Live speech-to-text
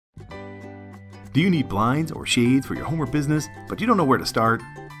Do you need blinds or shades for your home or business, but you don't know where to start?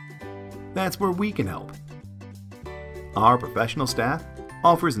 That's where we can help. Our professional staff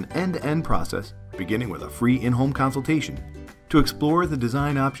offers an end-to-end process, beginning with a free in-home consultation, to explore the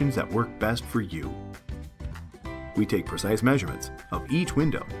design options that work best for you. We take precise measurements of each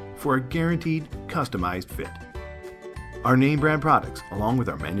window for a guaranteed, customized fit. Our name brand products, along with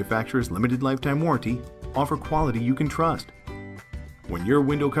our manufacturer's limited lifetime warranty, offer quality you can trust. When your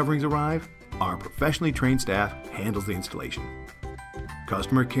window coverings arrive, our professionally trained staff handles the installation.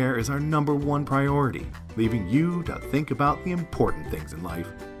 Customer care is our #1 priority, leaving you to think about the important things in life.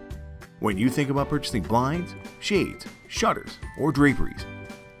 When you think about purchasing blinds, shades, shutters, or draperies,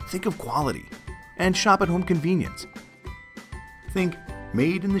 think of quality and shop at home convenience. Think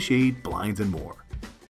made in the shade blinds and more.